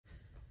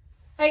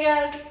Hey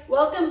guys,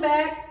 welcome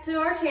back to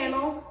our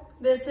channel.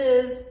 This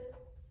is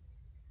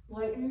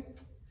Layton,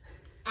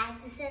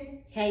 Addison,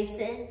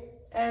 Jason,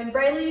 and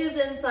Braylee is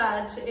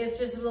inside. It's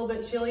just a little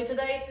bit chilly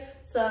today,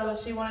 so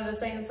she wanted to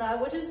stay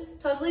inside, which is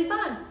totally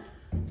fine.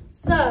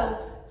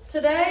 So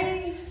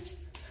today,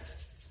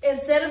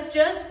 instead of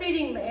just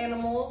feeding the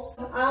animals,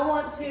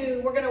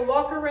 we're gonna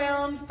walk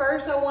around.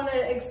 First, I wanna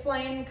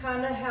explain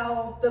kind of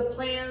how the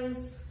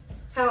plans,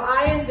 how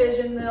I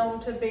envision them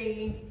to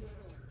be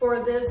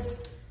for this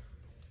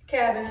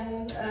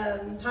cabin,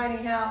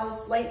 tiny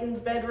house, Layton's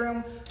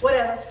bedroom,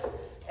 whatever.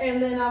 And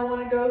then I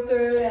want to go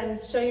through and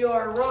show you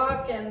our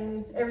rock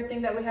and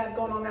everything that we have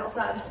going on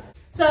outside.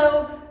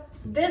 So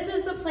this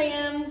is the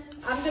plan.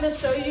 I'm going to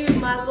show you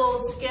my little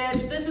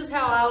sketch. This is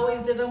how I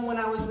always did them when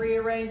I was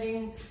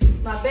rearranging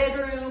my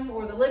bedroom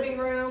or the living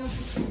room.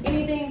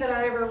 Anything that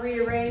I ever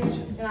rearrange,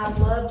 and I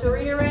love to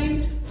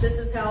rearrange, this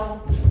is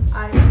how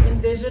I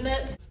envision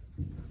it.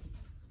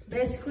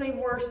 Basically,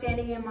 we're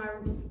standing in my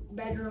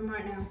bedroom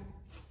right now.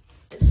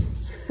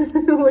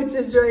 Which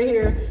is right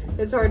here.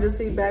 It's hard to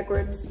see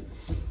backwards.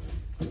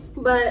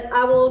 But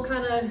I will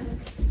kind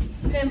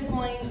of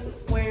pinpoint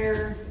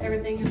where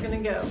everything is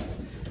gonna go.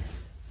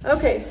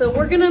 Okay, so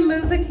we're gonna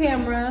move the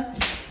camera.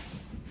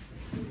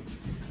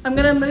 I'm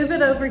gonna move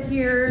it over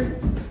here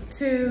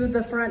to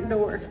the front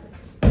door.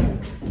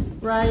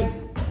 Right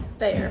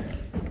there.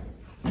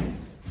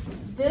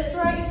 This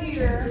right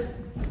here,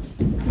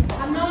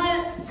 I'm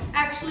not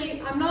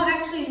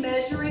actually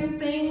measuring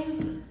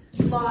things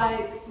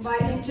like by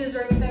inches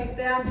or anything like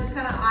that. I'm just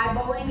kind of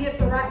eyeballing it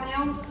for right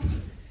now.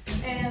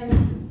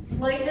 And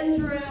Layton's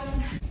room.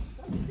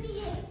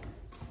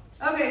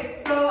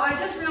 Okay, so I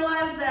just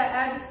realized that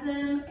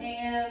Addison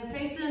and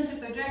Kason took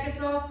their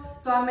jackets off,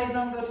 so I made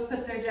them go to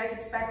put their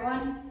jackets back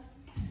on.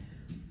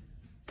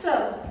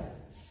 So,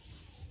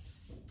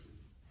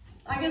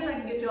 I guess I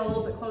can get you a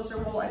little bit closer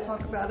while I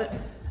talk about it.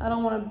 I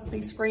don't want to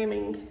be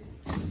screaming,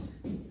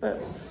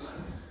 but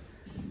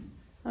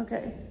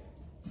okay,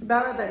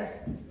 about right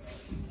there.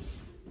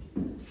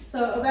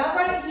 So about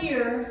right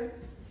here,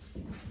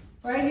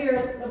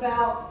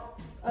 about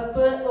a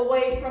foot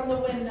away from the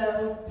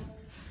window,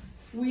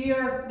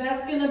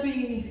 that's gonna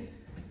be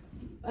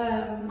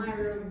My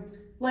room.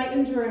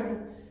 Layton's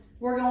room.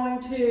 We're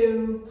going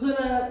to put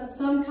up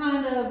some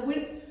kind of,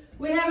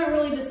 we haven't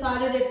really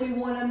decided if we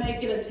want to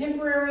make it a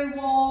temporary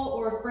wall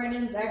or if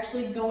Brandon's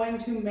actually going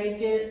to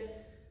make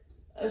it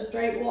a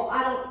straight wall.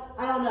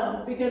 I don't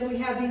know, because we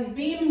have these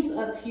beams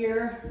up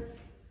here.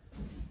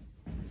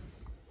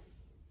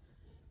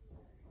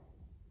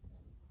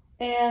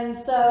 And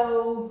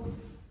so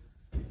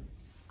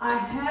I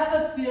have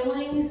a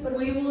feeling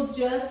we will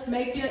just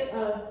make it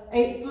a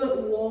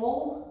 8-foot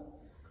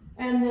wall,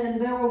 and then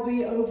there will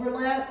be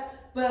overlap,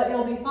 but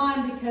it'll be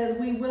fine because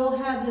we will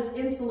have this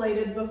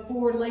insulated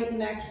before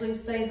Layton actually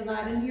stays a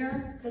night in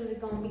here. Because it's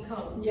going to be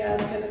cold. Yeah,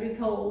 it's going to be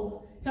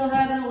cold. He'll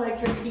have an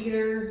electric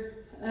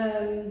heater,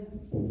 and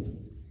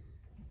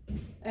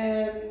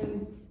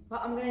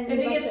But I'm gonna if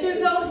it gets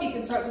too cold, he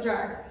can start the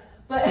dryer.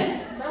 But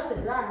start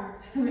the dryer.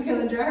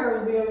 Because the dryer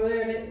will be over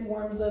there and it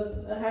warms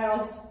up the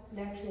house. It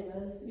actually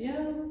does.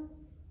 Yeah.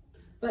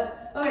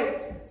 But,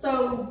 okay,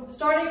 so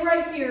starting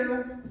right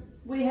here,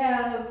 we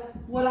have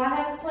what I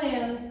have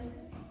planned.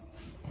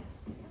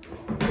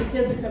 The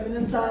kids are coming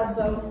inside,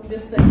 so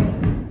just a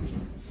second.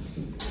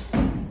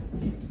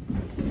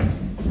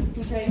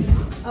 Okay,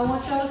 I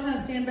want y'all to kind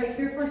of stand back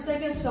here for a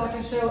second so I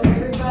can show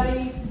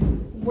everybody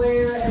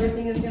where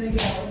everything is going to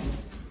go.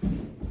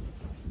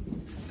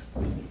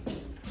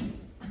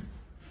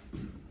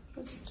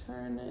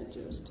 Turn it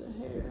just a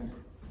hair.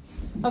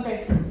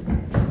 Okay,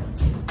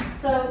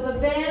 so the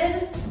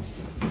bed,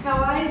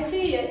 how I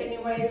see it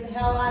anyways,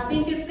 how I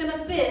think it's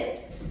gonna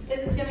fit,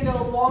 is it's gonna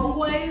go long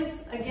ways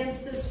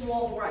against this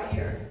wall right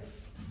here.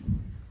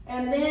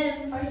 And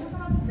then, Are you talking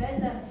about the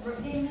bed that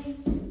Brooke gave me?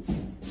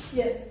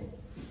 yes,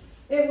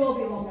 it will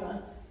be long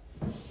enough.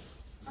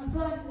 I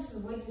feel like this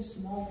is way too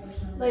small for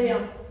something. Lay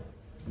down.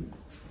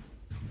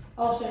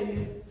 I'll show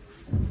you.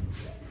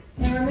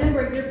 And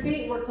remember, your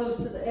feet were close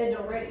to the edge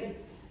already.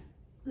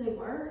 They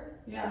were?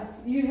 Yeah,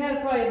 you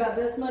had probably about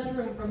this much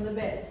room from the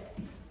bed.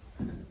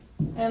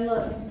 And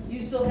look, you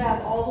still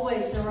have all the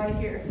way to right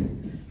here.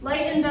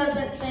 Layton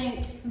doesn't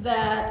think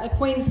that a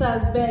queen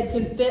size bed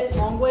can fit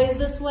long ways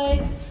this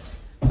way,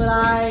 but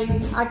I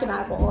can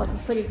eyeball it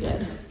pretty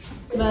good.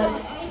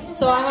 But,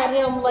 so I had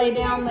him lay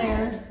down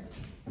there.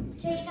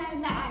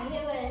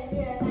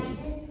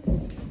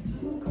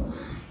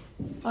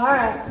 All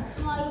right.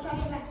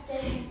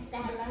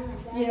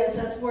 Yes,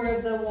 that's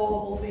where the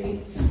wall will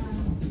be.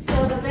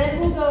 So the bed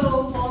will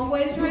go long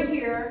ways right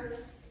here,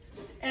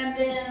 and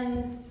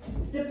then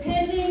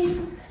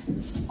depending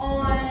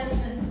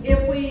on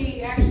if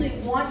we actually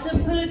want to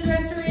put a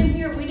dresser in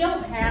here, we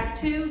don't have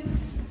to,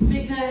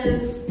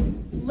 because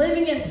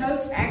living in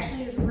totes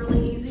actually is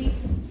really easy.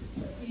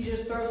 You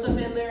just throw stuff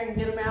in there and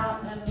get them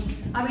out, and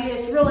I mean,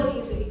 it's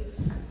really easy.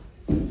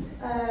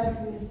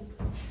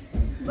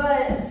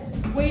 But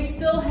we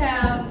still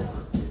have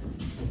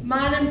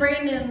mine and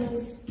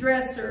Brandon's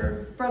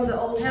dresser from the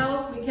old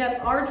house. We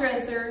kept our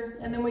dresser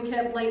and then we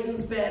kept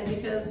Layton's bed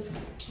because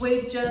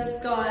we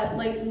just got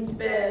Layton's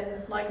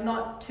bed like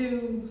not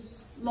too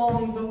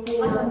long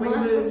before we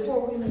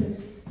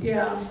moved.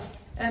 Yeah,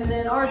 and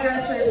then our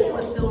dresser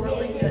was still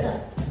really good.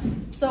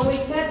 So we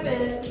kept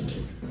it,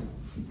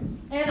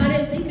 and I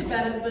didn't think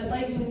about it, but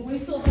Layton, we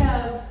still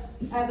have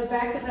at the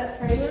back of that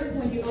trailer,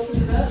 when you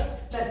open it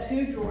up, that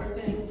 2-drawer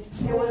thing.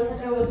 It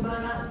was my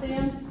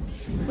nightstand.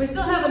 We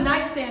still have a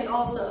nightstand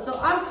also. So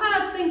I'm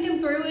kind of thinking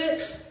through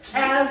it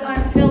as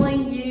I'm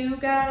telling you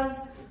guys.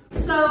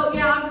 So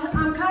yeah,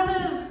 I'm kind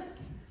of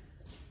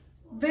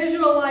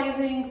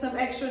visualizing some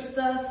extra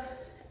stuff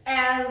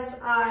as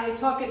I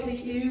talk it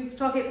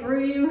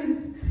through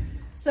you.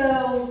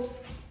 So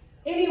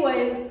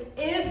anyways,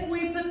 if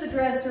we put the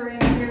dresser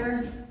in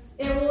here,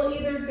 it will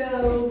either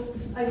go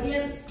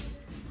against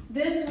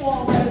this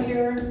wall right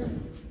here,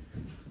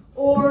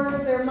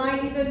 or there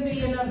might even be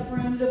enough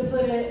room to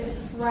put it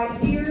right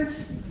here.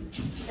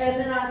 And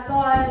then I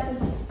thought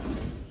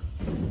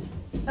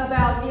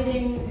about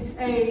getting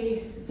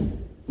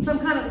some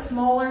kind of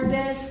smaller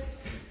desk.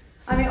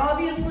 I mean,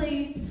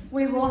 obviously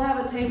we will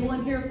have a table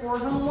in here for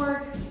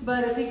homework,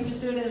 but if he can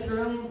just do it in his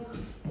room,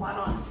 why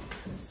not?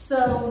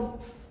 So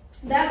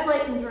that's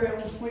Layton's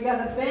room. We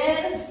got a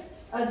bed,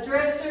 a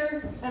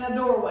dresser, and a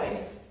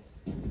doorway.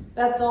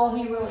 That's all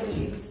he really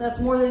needs. That's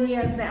more than he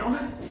has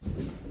now.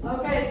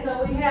 Okay,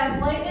 so we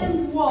have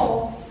Layton's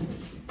wall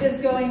is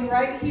going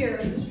right here,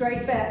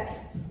 straight back.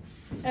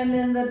 And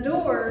then the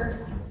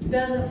door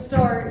doesn't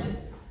start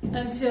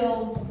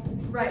until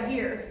right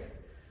here.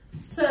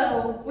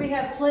 So we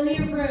have plenty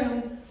of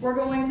room. We're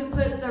going to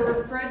put the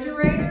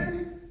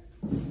refrigerator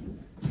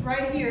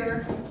right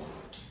here.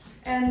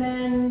 And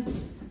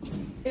then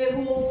it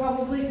will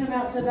probably come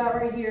out to about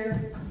right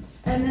here.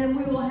 And then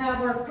we will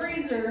have our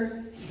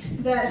freezer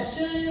that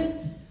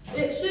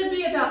should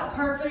be about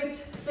perfect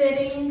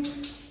fitting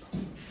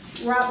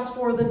right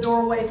before the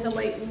doorway to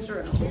Layton's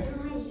room.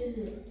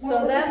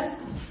 So that's...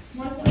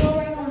 What's the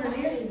doorway going to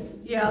do?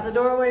 Yeah, the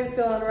doorway's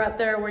going right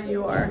there where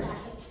you are.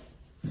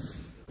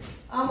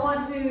 I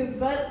want to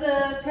butt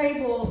the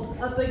table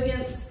up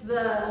against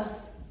the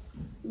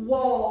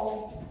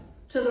wall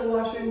to the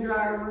washer and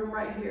dryer room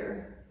right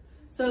here,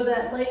 so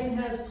that Layton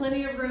has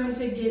plenty of room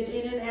to get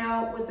in and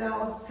out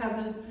without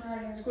having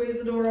to squeeze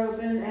the door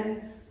open.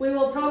 And we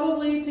will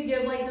probably, to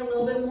give Layton a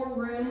little bit more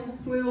room,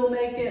 we will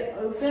make it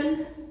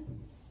open,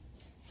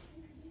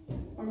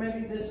 or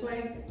maybe this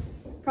way.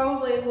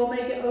 Probably we'll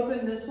make it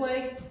open this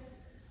way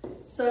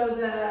so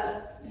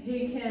that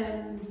he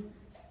can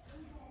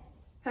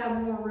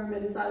have more room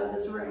inside of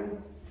his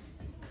room.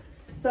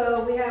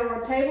 So we have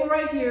our table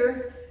right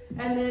here,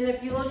 and then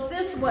if you look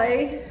this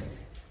way,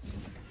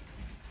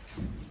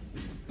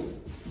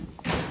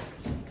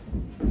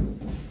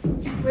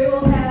 we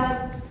will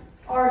have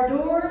our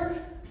door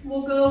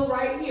will go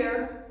right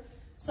here.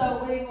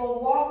 So we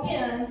will walk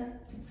in,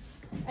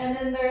 and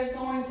then there's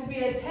going to be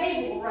a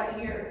table right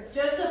here.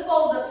 Just a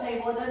fold-up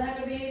table. It doesn't have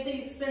to be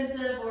anything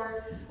expensive,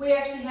 or we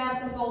actually have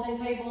some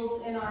folding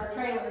tables in our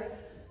trailer.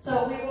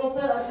 So we will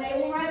put a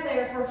table right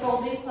there for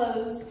folding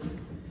clothes.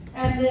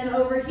 And then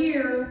over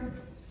here,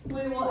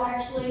 we will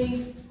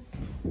actually,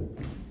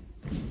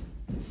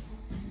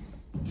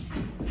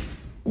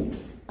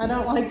 I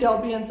don't like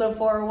y'all being so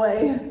far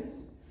away.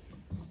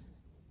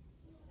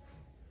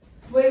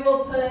 We will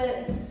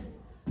put,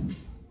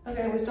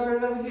 okay, we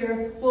started over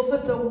here. We'll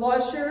put the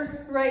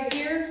washer right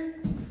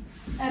here,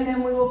 and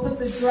then we will put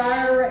the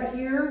dryer right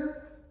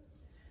here,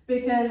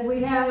 because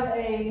we have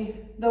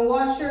the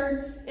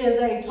washer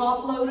is a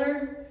top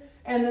loader,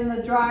 and then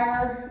the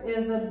dryer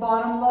is a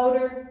bottom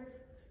loader.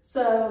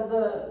 So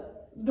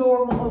the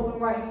door will open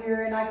right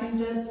here, and I can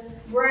just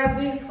grab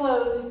these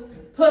clothes,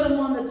 put them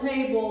on the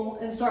table,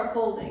 and start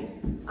folding.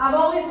 I've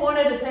always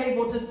wanted a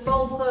table to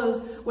fold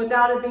clothes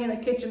without it being a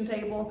kitchen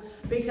table,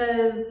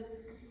 because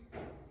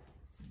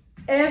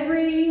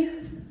every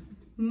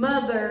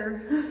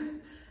mother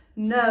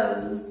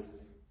knows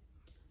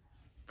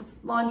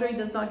laundry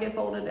does not get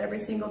folded every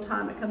single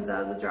time it comes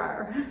out of the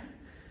dryer.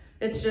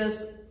 It's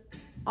just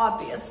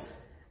obvious.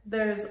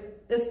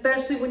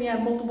 Especially when you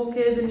have multiple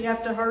kids and you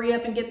have to hurry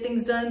up and get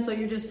things done, so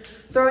you're just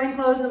throwing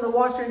clothes in the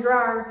washer and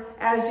dryer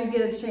as you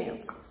get a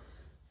chance.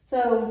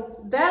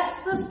 So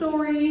that's the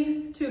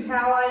story to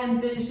how I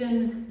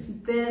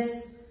envision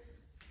this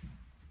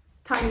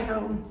tiny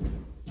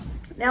home.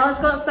 Now let's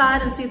go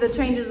outside and see the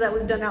changes that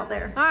we've done out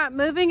there. All right,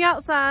 moving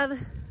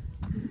outside.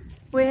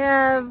 We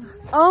have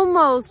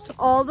almost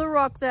all the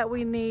rock that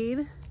we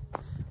need.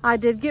 I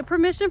did get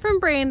permission from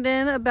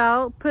Brandon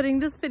about putting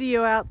this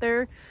video out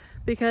there,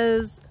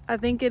 because I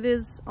think it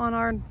is on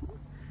our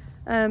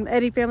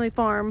Eddy Family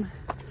Farm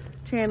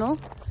channel.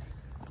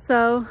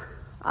 So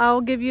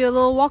I'll give you a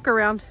little walk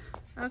around.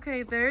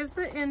 Okay, there's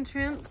the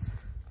entrance.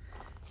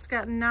 It's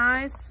got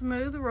nice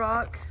smooth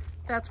rock.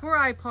 That's where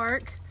I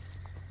park.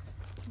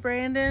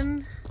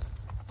 Brandon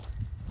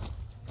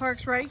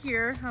parks right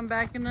here. I'm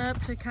backing up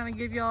to kind of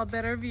give y'all a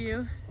better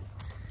view.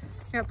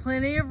 Got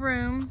plenty of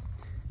room.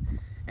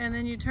 and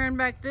then you turn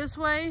back this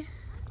way,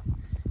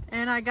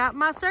 and I got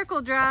my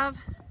circle drive.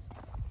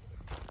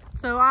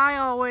 So I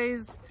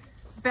always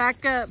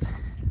back up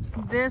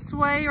this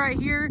way right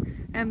here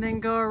and then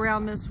go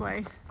around this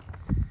way.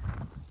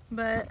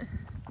 But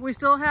we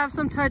still have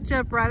some touch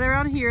up right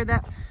around here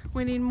that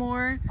we need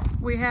more.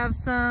 We have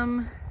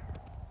some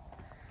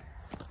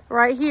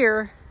right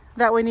here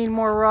that we need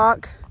more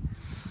rock.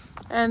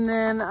 And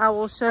then I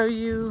will show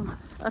you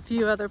a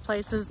few other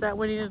places that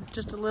we need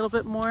just a little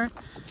bit more.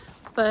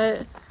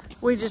 But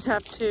we just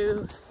have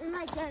to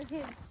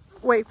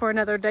wait for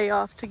another day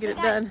off to get it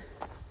done.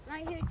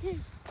 Right here too.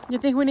 You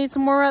think we need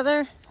some more right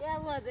there? Yeah, a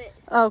little bit.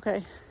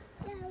 Okay.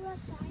 Yeah, look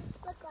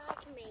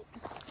like me.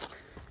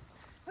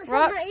 What's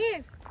Rocks? right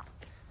here?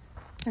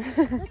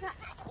 Look,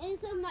 and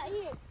some right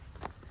here.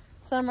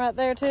 Some right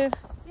there too?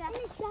 Yeah.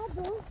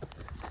 Shovel.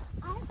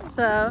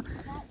 So,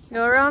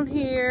 go around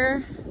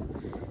here.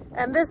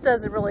 And this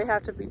doesn't really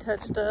have to be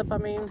touched up. I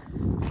mean,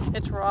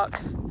 it's rock.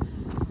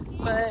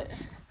 But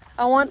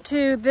I want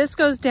to, this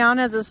goes down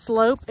as a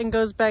slope and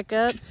goes back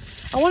up.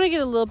 I want to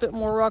get a little bit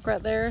more rock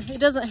right there. It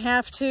doesn't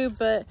have to,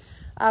 but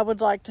I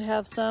would like to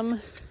have some.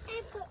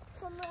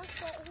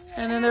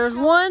 And then there's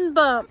one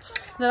bump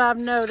that I've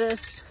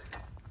noticed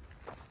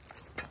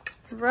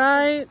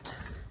right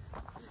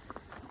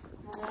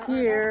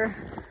here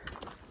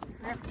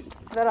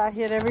that I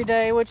hit every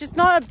day, which is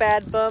not a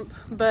bad bump,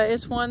 but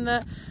it's one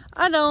that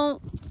I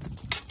don't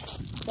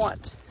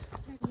want.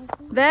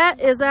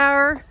 That is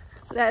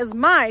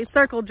my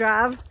circle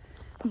drive,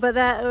 but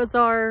that was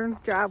our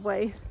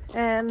driveway.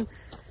 And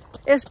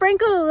it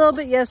sprinkled a little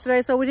bit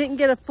yesterday, so we didn't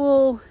get a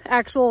full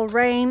actual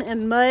rain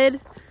and mud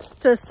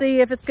to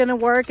see if it's gonna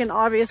work, and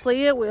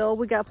obviously it will.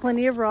 We got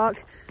plenty of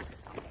rock,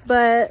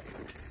 but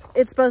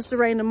it's supposed to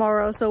rain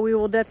tomorrow, so we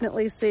will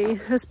definitely see,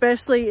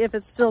 especially if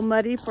it's still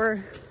muddy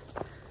for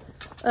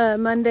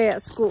Monday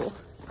at school.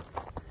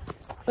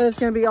 But it's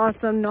gonna be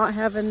awesome not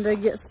having to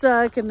get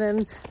stuck and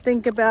then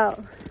think about,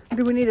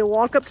 do we need to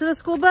walk up to the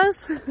school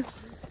bus?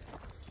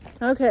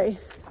 Okay.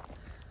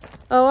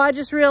 Oh, I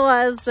just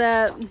realized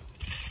that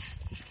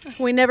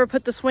we never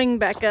put the swing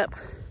back up.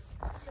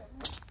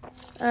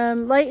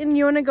 Layton,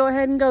 you wanna go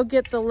ahead and go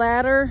get the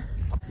ladder?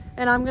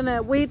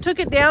 And we took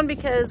it down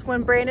because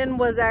when Brandon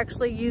was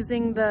actually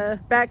using the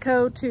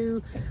backhoe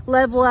to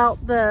level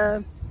out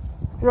the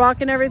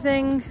rock and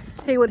everything,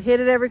 he would hit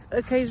it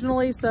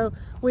occasionally, so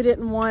we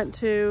didn't want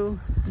to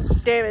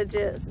damage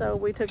it, so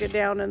we took it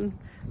down,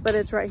 but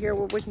it's right here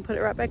where we can put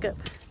it right back up.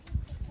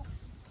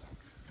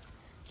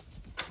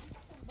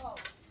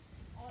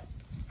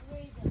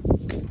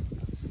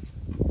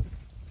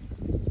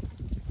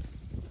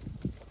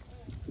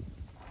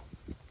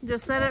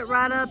 Just set it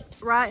right up,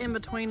 right in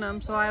between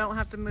them, so I don't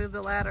have to move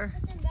the ladder.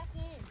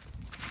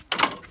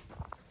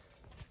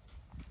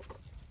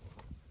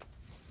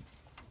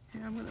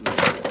 Here, I'm gonna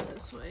move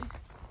this way.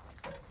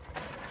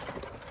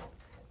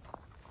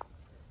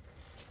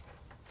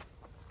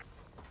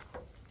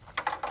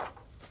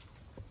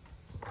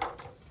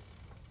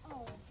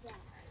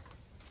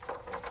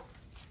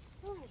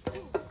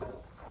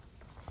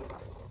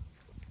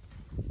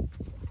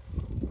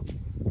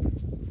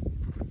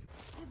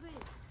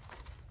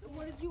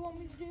 What did you want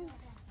me to do?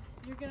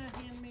 You're gonna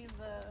hand me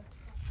the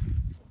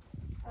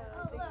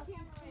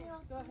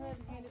go ahead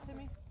and hand it to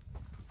me.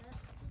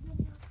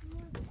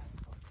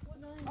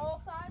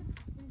 All sides?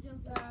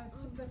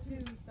 The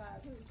two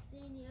sides.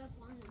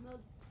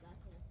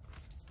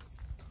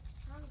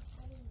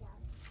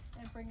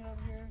 And bring it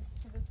over here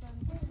to this side.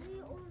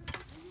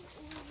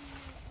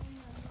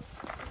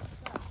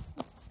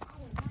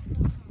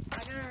 I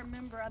gotta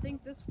remember, I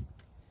think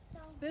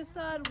this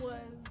side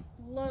was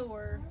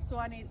lower, so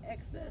I need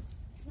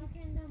excess.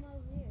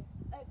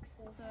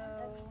 So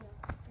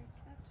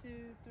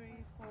 2,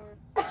 3, 4,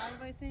 5,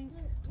 I think.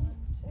 1,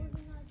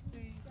 2,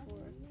 3, 4,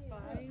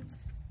 5.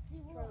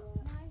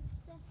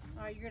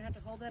 All right, you're gonna have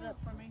to hold that up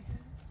for me.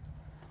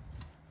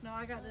 No,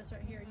 I got this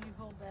right here. You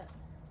hold that.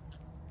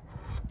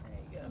 There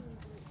you go.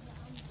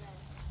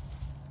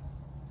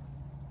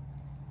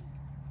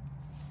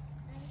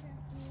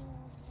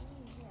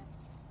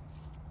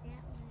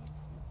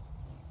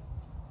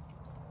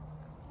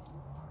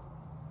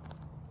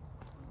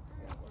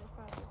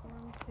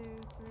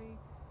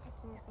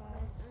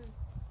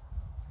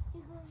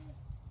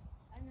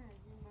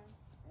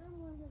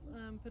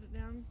 Put it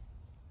down.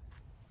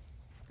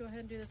 Go ahead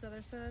and do this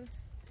other side.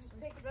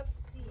 Pick it up to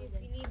see if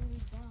you need me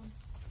down.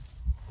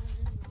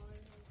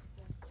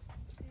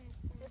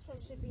 This one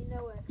should be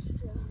no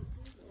extra.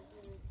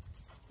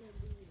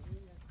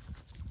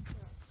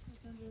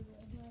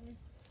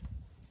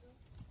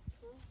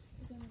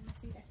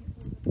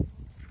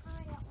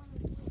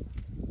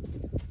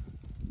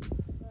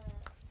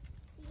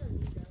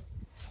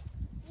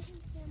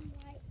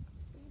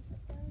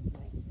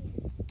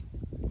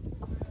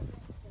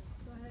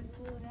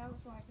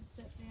 So I can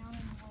step down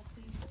and we'll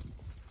see.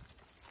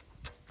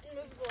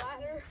 Move the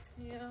ladder.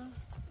 Yeah.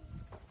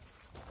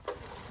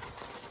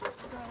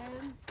 Go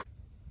ahead.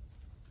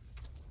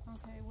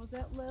 Okay, was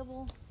that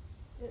level?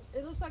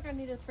 It looks like I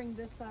need to bring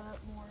this side up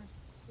more.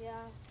 Yeah.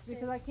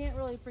 Because I can't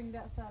really bring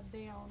that side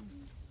down.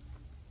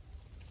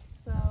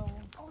 So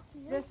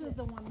this is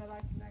the one that I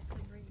can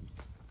actually reach.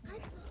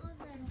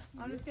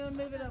 I'm just gonna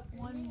move it up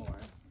one more.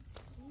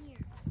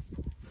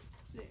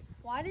 6.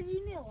 Why did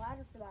you need a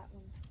ladder for that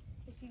one?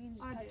 If you can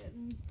just I touch it.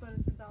 didn't, but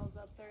since I was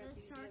up there, it's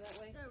easier that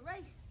way.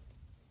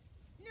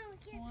 No,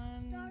 we can't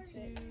 1, start 2,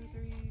 it.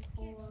 3,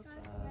 4, Can't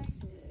start 5,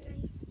 the 6.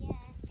 race yet.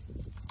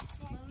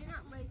 Well, we're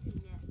not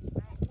racing yet,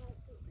 right?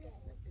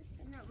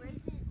 We're not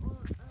racing or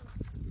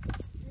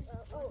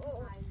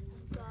Oh.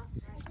 Yeah,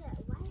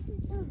 why is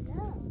it so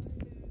low?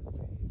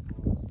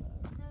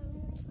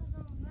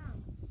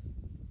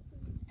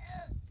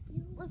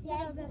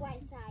 Yeah, it's the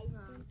white side.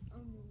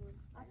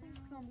 I think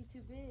it's gonna be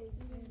too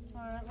big.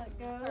 Alright, let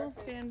go.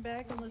 Stand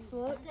back and let's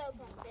look. So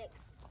perfect.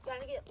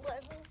 Gotta get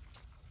level.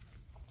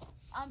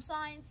 I'm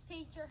science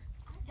teacher.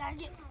 Gotta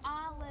get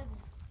eye level.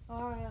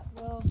 Alright,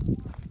 well,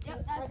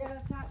 Yep, I that's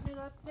gotta tighten it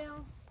up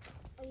now.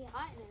 Oh, yeah.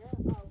 tighten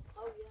it up.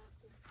 Oh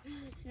yeah.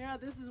 Yeah,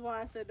 this is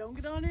why I said don't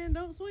get on in,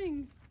 don't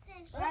swing.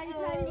 Righty,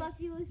 tighty,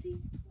 lefty, Lucy.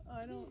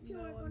 I don't These two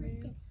know are what I gonna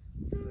mean.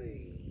 stick.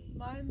 3,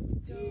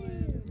 Mine's 2, going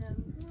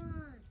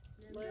 1,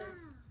 left.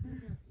 go.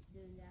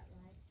 doing that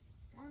right.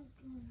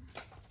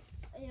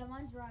 Yeah,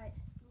 mine's right.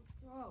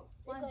 Oh,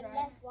 We mine's go right.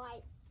 left,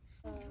 right.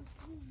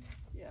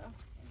 Yeah.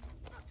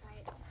 I'll try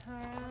it.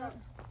 Alright.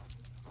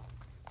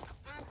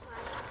 I'll try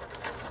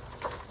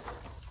it.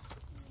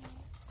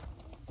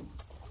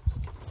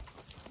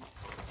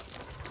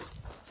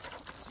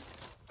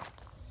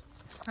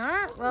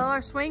 Alright, well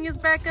our swing is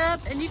back up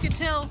and you can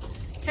tell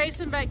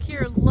Kason back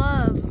here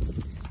loves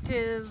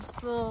his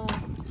little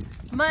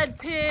mud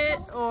pit,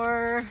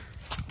 or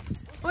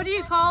what do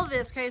you call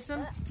this,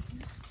 Kason?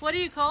 What do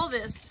you call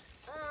this?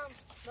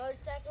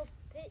 Motorcycle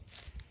pit.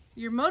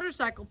 Your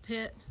motorcycle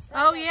pit.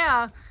 Oh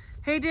yeah,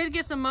 he did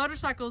get some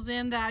motorcycles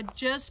in that I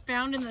just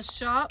found in the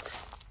shop.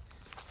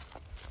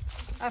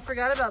 I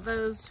forgot about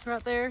those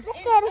right there. Look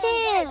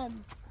at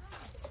him.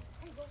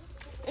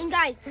 And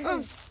guys,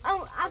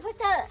 I put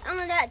that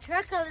on that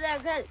truck over there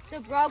because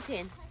it's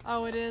broken.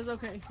 Oh, it is?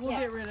 Okay, we'll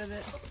get rid of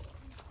it.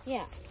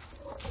 Yeah.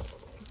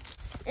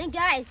 And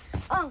guys,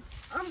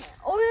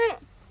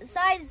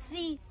 organize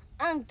the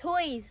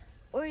toys,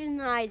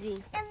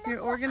 organizing. You're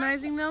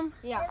organizing them?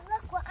 Yeah.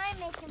 Look what I'm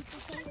making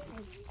for Casey.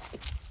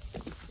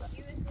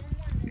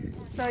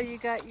 So you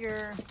got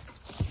your,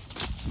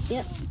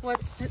 Yep.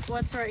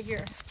 what's right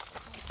here?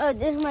 Oh,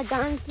 this is my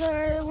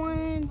dinosaur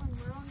one.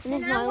 And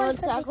this is my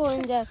motorcycle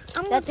and that's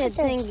the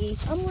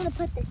thingy. I'm gonna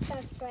put the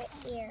truck right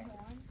here.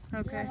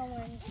 Okay.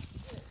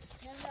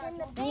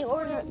 And you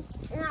organize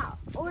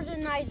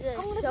the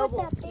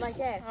shovel like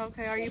that.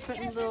 Okay, are you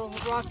putting a little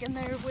rock in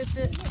there with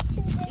it?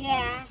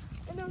 Yeah.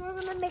 And then we're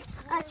gonna make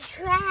a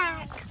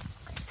track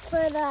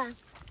for the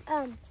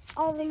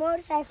all the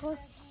motorcycles.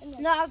 And the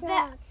No, I bet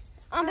truck.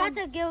 I'm about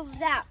to give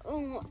that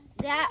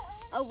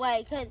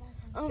away because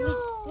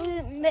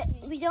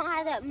we don't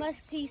have that much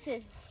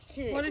pieces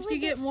to it. What if you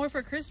get more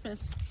for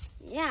Christmas?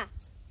 Yeah.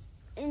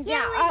 And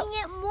Yeah, we can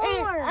get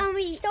more.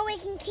 And, So we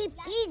can keep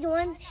these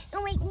ones,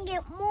 and we can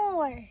get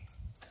more.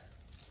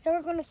 So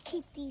we're gonna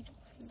keep these.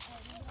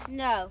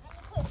 no.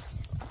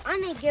 I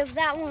need to give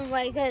that one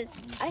away because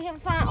I can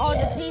find all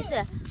the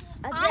pieces.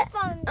 I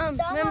found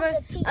some remember, of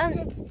the pieces.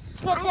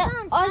 I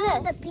found some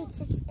of the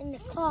pieces in the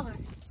car.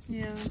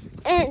 Yeah.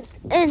 And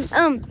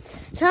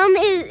some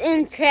is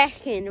in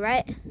trash can,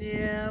 right?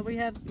 Yeah, we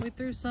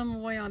threw some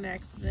away on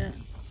accident.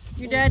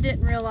 Your dad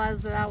didn't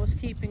realize that I was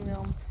keeping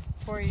them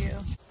for you.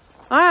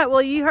 All right,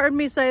 well, you heard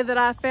me say that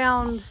I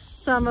found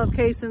some of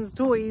Kason's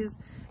toys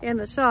in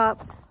the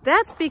shop.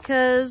 That's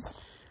because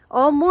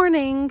all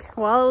morning,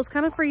 while it was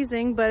kind of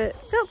freezing, but it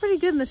felt pretty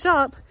good in the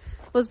shop,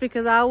 was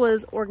because I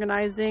was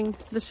organizing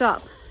the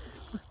shop.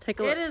 Take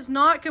a look. It is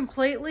not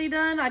completely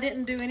done. I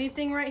didn't do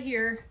anything right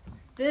here.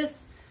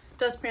 This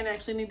dustpan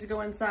actually needs to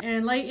go inside.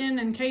 And Layton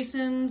and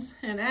Kason's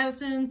and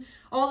Addison,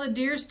 all the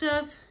deer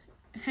stuff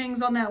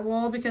hangs on that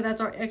wall because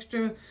that's our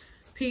extra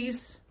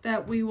piece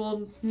that we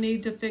will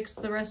need to fix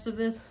the rest of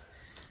this.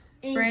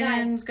 And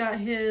Brandon's got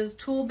his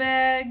tool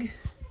bag.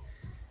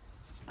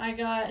 I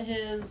got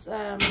his,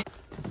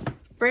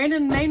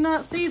 Brandon may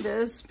not see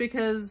this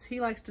because he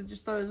likes to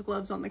just throw his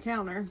gloves on the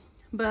counter,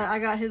 but I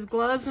got his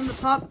gloves in the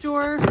top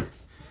drawer.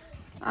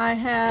 I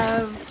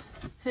have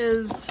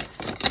his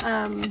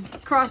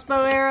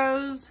crossbow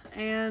arrows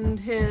and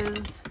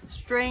his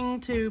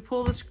string to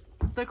pull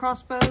the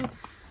crossbow.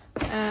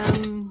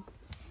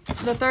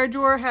 The third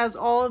drawer has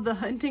all of the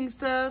hunting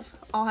stuff.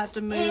 I'll have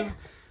to move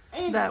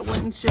that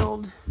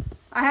windshield.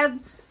 I had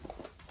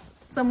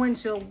some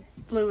windshield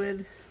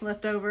fluid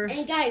left over.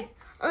 And guys,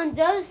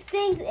 those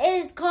things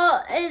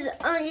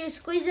you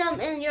squeeze them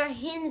and your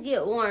hands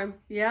get warm.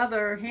 Yeah,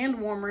 they're hand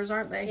warmers,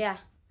 aren't they? Yeah.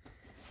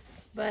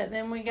 But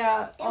then we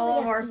got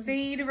all of our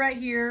feed right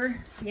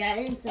here. Yeah,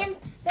 And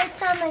there's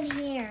some in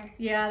here.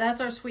 Yeah,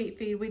 that's our sweet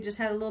feed. We just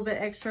had a little bit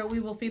extra. We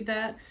will feed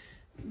that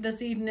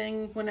this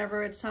evening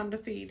whenever it's time to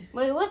feed.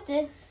 Wait, what's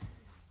this?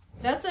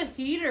 That's a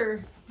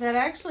heater that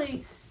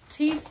actually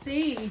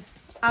TC,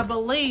 I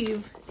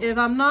believe, if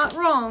I'm not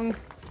wrong,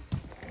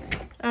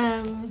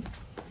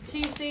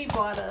 TC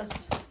bought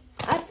us.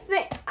 I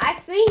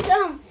think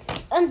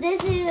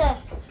this is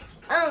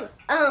a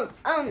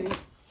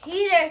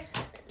heater.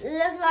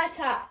 Looks like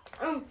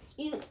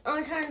you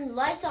turn the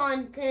lights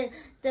on to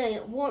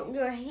warm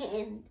your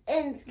hand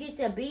and get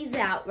the bees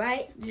out,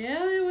 right?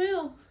 Yeah, it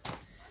will.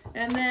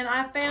 And then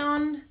I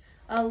found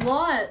a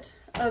lot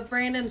of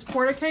Brandon's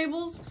porta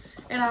cables,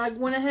 and I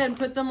went ahead and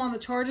put them on the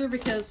charger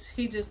because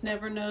he just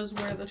never knows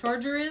where the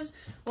charger is.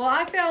 Well,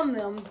 I found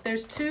them.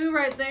 There's 2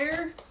 right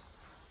there,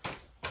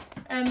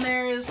 and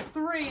there's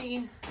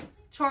 3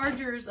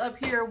 chargers up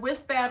here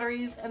with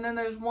batteries, and then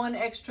there's 1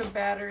 extra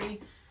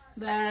battery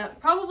that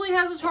probably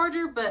has a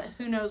charger, but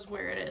who knows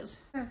where it is.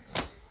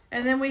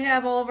 And then we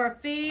have all of our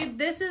feed.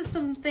 This is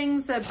some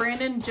things that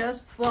Brandon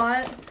just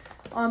bought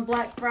on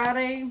Black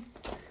Friday.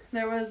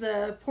 There was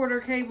a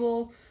porter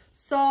cable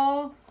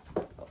saw,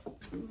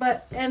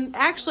 and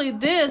actually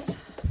this,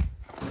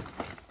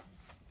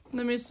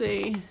 let me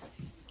see,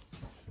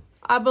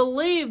 I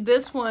believe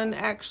this one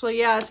actually,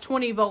 yeah, it's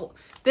 20 volt.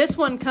 This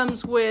one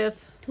comes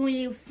with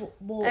 20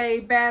 volt. A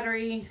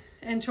battery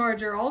and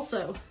charger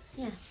also.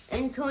 Yeah,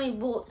 and 20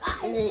 volts.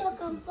 And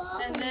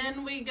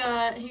then he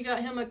got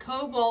him a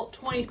Cobalt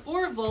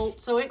 24 volt,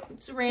 so it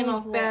ran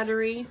off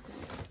battery,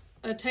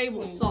 a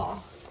table saw.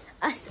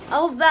 I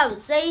was about to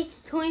say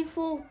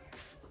 24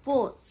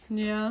 volts.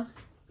 Yeah.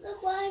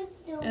 Look what I'm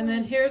doing. And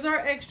then here's our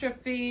extra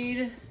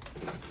feed.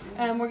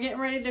 We're getting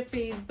ready to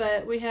feed,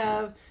 but we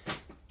have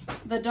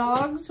the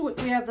dogs.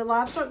 We have the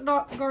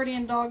Livestock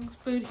Guardian dogs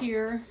food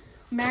here,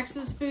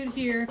 Max's food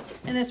here,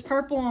 and this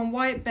purple and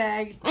white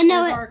bag is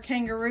our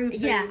kangaroo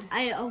food. Yeah,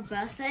 I was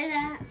about to say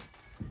that.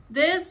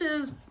 This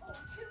is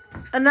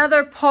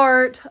another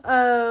part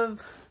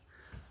of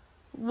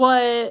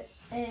what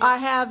I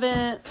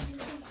haven't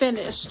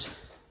finished.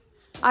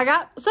 I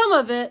got some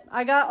of it.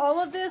 I got all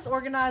of this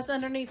organized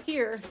underneath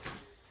here.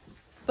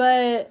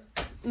 But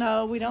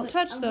no, we don't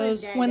touch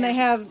those when they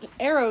have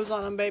arrows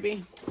on them,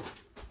 baby.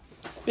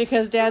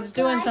 Because Dad's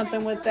doing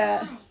something with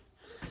that.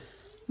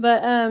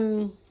 But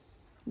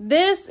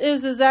this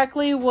is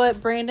exactly what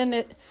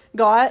Brandon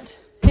got.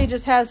 He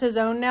just has his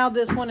own now.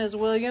 This one is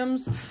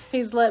Williams.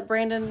 He's let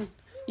Brandon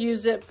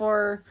use it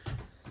for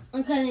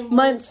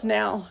months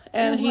now,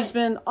 and he's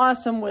been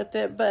awesome with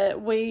it.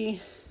 But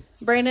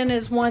Brandon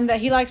is one that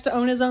he likes to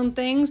own his own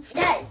things.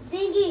 That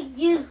thingy,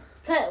 you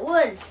cut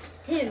wood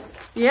too.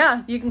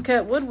 Yeah, you can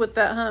cut wood with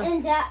that, huh?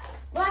 And that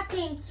black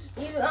thing,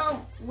 you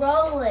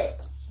roll it.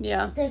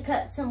 Yeah. To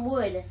cut some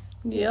wood.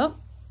 Yep,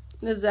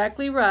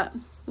 exactly right.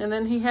 And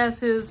then he has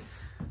his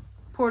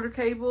porter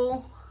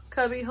cable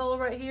cubby hole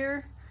right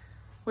here,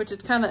 which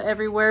is kind of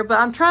everywhere. But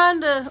I'm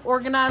trying to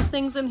organize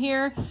things in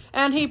here,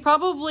 and he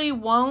probably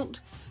won't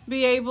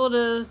be able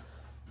to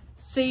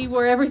see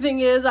where everything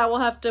is. I will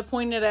have to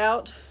point it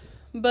out.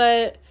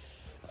 But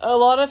a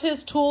lot of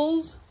his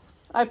tools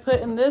I put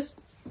in this.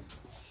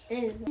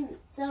 And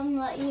some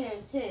right here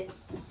too.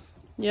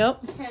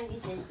 Yep.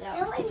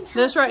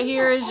 This right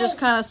here is just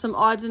kind of some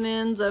odds and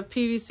ends of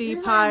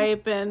PVC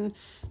pipe and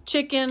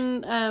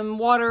chicken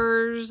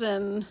waters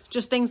and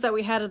just things that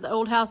we had at the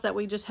old house that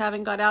we just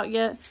haven't got out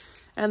yet.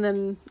 And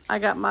then I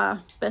got my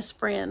best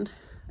friend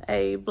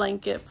a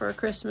blanket for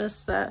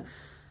Christmas that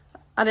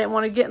I didn't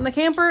want to get in the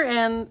camper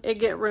and it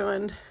get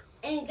ruined.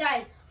 And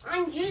guys,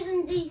 I'm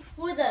using these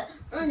for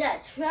on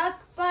that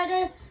truck,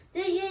 but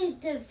they use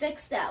to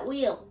fix that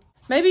wheel.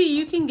 Maybe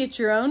you can get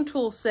your own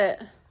tool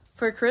set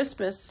for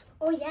Christmas.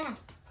 Oh yeah.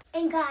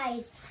 And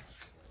guys,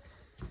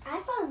 I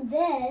found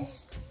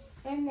this,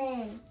 and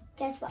then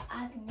guess what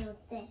I can do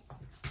with this?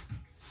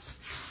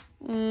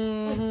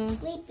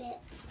 Sleep it.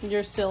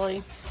 You're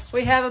silly.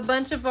 We have a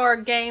bunch of our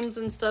games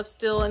and stuff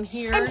still in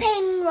here. And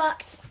painting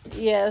rocks.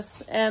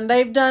 Yes, and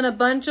they've done a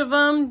bunch of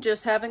them,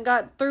 just haven't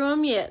got through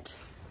them yet.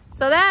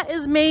 So that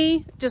is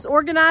me just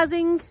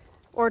organizing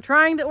or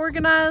trying to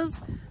organize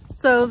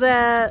so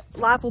that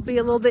life will be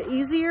a little bit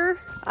easier.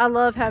 I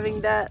love having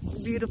that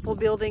beautiful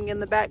building in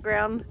the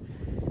background.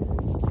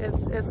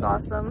 It's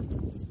awesome.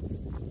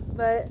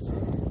 But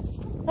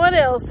what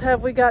else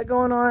have we got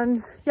going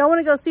on? Y'all want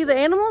to go see the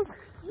animals?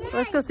 Yes.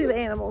 Let's go see the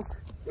animals.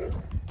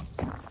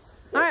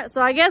 All right,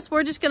 so I guess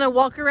we're just gonna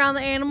walk around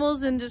the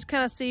animals and just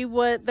kind of see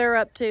what they're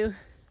up to.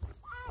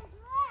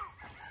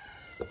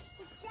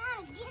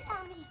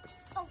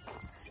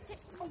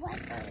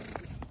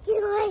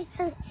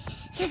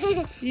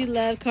 You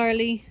love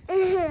Carly.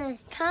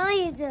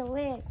 Carly is the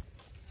win.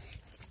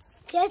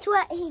 Guess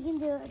what he can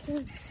do?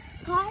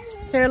 Carly.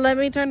 Here, let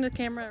me turn the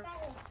camera.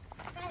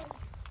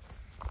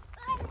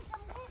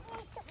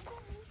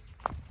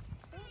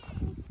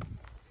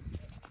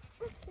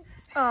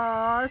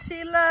 Aw,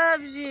 she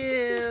loves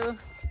you.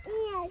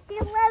 Yeah, she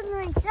loves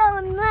me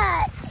so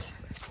much.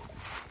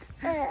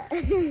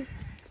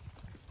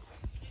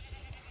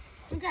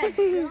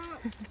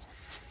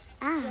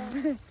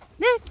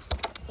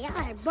 Yeah,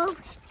 they're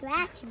both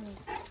scratching me.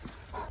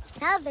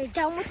 Now they're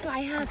done with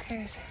my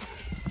huggers.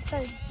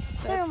 So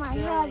they're my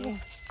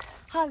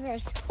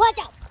huggers. Watch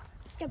out!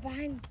 Get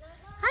behind me.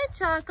 Hi,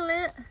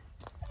 Chocolate.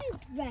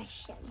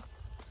 Brush him.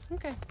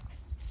 Okay.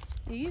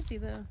 Easy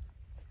though.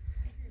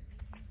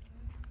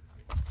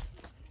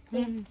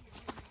 Yeah,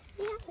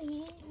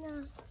 please.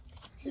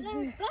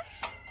 No.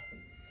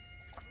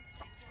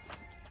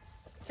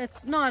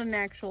 It's not an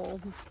actual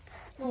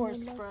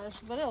horse brush,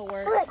 but it'll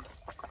work.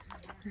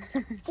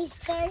 Look. He's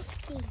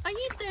thirsty. Are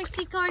you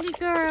thirsty, Cardi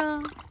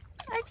girl?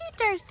 Are you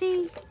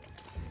thirsty?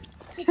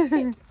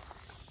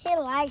 He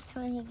likes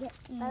when he gets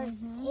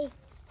thirsty.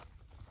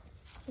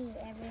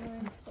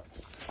 Everyone's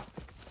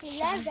He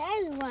loves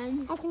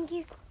everyone. I think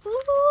you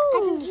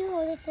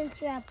hold it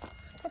since you have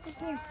put this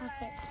in your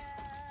pocket.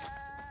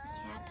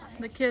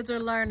 The kids are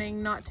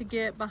learning not to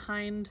get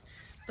behind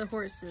the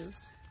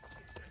horses.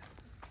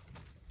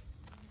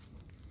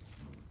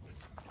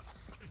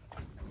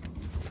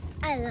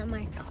 I love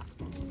my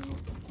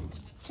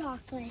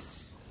chocolate.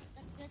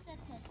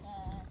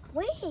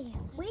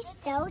 We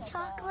sell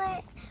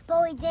chocolate,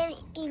 but we didn't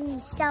even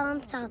sell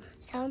them.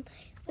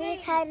 We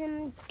just had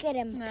them get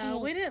them. No,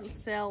 we didn't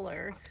sell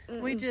her.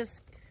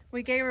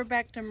 We gave her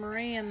back to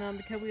Marie and them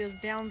because we was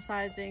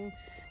downsizing.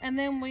 And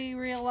then we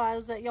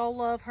realized that y'all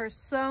love her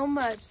so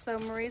much, so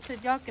Marie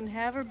said y'all can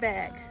have her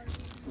back.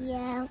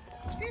 Yeah.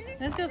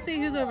 Let's go see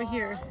who's over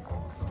here.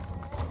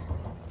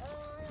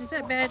 Is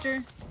that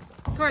Badger?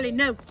 Carly,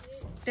 no.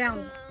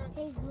 Down.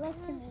 He's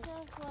licking it.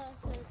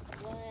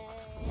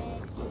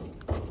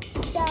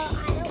 So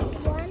I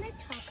don't want to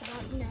talk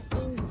about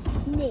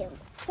nothing new.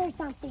 There's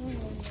something new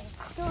there.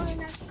 So I'm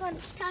not going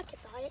to talk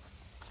about it.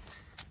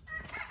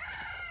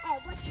 Oh,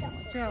 what's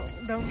up? Joe,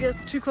 don't get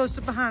too close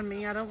to behind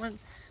me. I don't want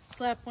to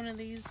slap one of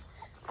these.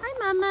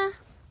 Hi, Mama.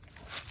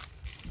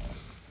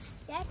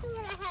 That's the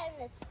one I had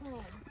in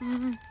the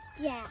twin.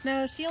 Yeah.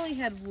 No, she only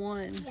had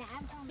one.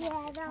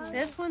 Yeah,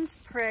 This one's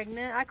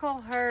pregnant. I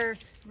call her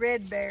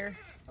Red Bear.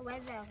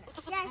 Red Bear.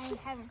 Yeah,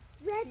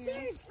 Red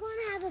Bear is going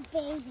to have a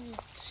baby.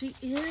 She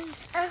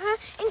is?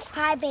 And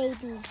cry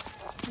baby.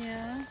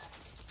 Yeah.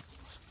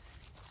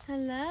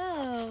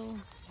 Hello.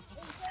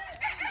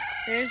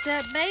 There's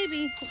that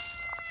baby.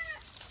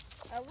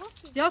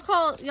 Y'all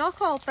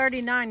call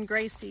 39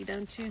 Gracie,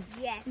 don't you?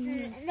 Yes.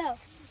 No.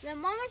 The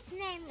mama's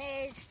name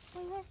is.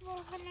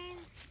 What's her name?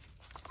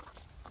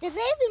 The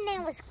baby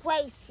name was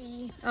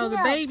Gracie. Oh, the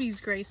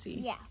baby's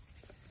Gracie. Yeah.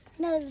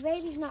 No, the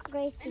baby's not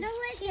Gracie. No,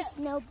 she's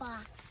Snowball.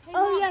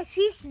 Oh yeah,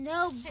 she's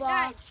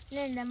Snowball.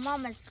 Then the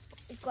mama's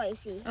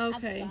Gracie.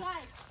 Okay.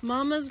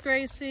 Mama's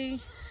Gracie.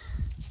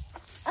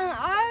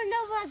 I don't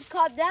know what's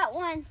called that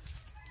one.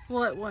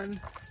 What one?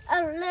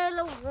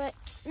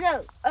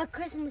 A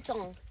Christmas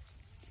song.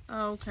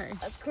 Oh, okay.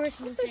 A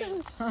Christmas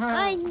song.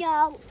 I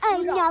know,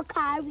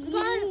 Kyrie.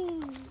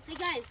 Hey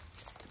guys,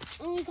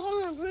 we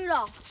call him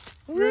Rudolph.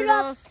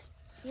 Rudolph.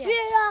 Yeah.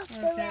 Rudolph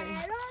the Okay.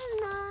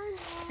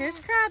 red-nosed. Here's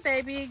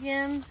Crybaby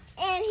again.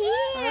 And he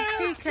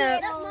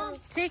Teacup.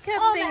 Teacup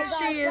Oh my thinks God,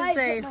 she is guys, a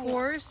get my-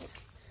 horse.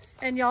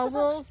 And y'all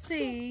will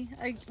see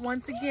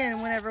once again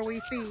whenever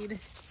we feed.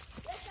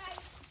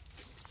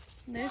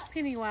 There's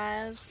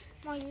Pennywise.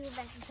 Mom, you would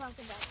like to talk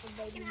about the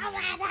baby.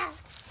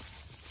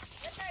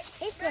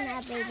 He's gonna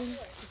have baby.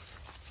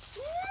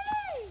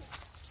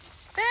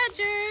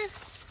 Badger.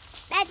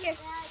 Badger.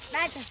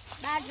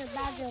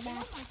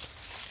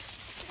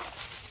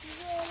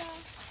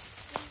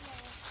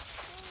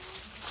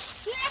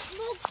 You got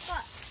more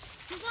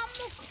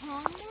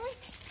calmer?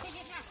 Because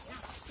it's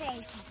not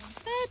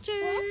safe.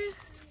 Badger.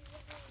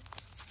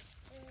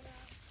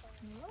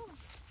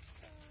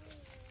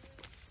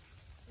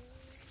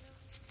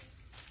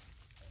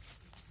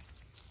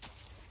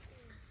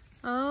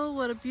 Oh,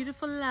 what a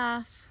beautiful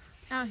life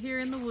out here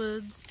in the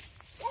woods.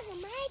 Look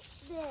at my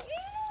stick.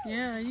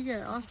 Yeah, you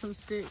got an awesome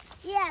stick.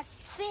 Yeah,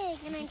 it's big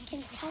and I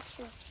can touch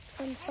it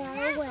from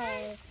far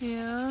away.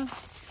 Yeah.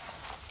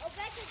 Oh,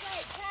 that's a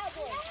great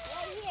cowboy.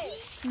 Right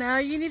here. Now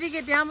you need to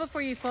get down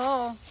before you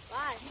fall.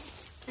 Why?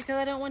 Because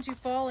I don't want you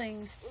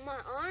falling. On my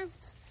arm?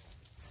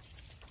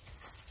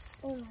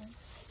 Oh,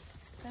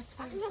 That's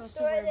why you're supposed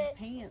to wear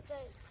pants.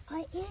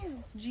 I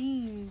am.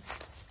 Jeans.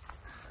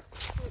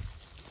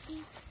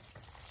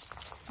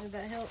 Did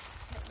that help?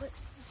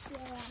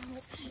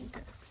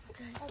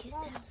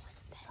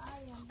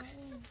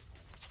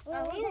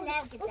 Oh, we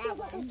never get that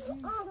one.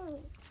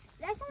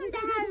 That's the one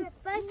that has the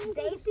first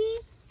baby.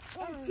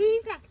 And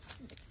she's like,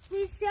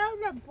 we sell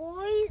the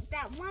boys,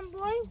 that one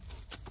boy.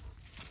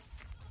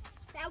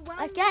 That one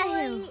I got boy.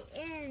 him.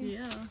 And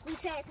Yeah. we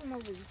sell it to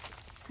movies.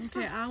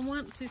 Okay, I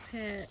want to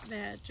pet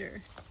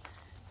Badger.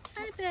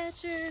 Hi,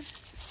 Badger.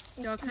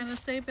 Y'all kind of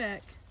stay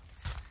back.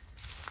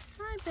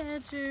 Hi,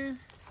 Badger.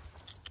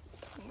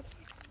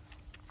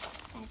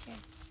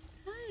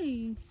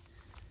 Hi.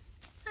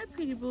 Hi,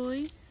 pretty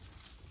boy.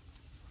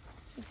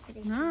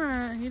 All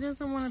right, he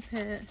doesn't want to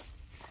pet.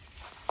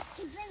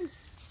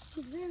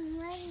 He's been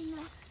letting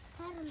my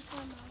pet him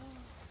for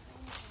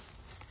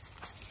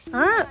my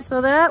All right,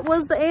 so that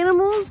was the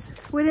animals.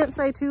 We didn't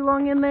stay too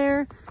long in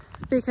there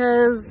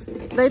because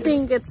they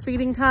think it's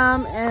feeding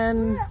time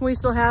and we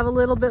still have a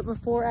little bit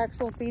before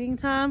actual feeding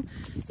time.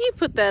 You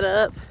put that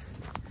up.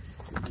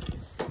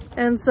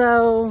 And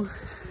so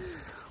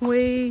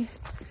I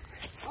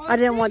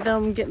didn't want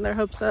them getting their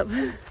hopes up.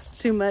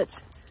 too much.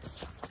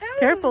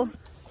 Careful.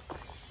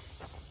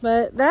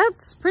 But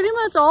that's pretty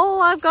much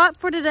all I've got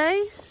for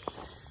today.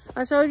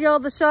 I showed y'all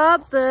the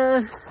shop,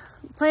 the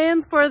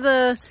plans for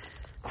the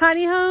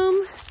tiny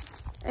home,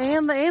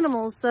 and the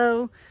animals.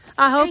 So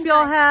I hope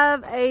y'all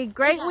have a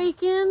great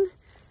weekend,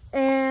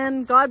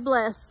 and God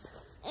bless.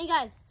 Hey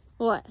guys.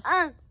 What?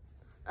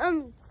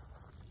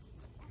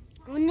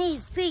 We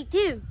need feed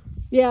too.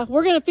 Yeah,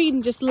 we're gonna feed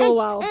in just a little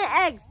while.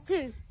 And eggs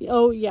too.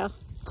 Oh yeah.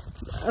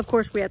 Of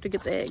course we have to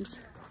get the eggs.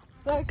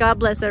 God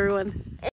bless everyone.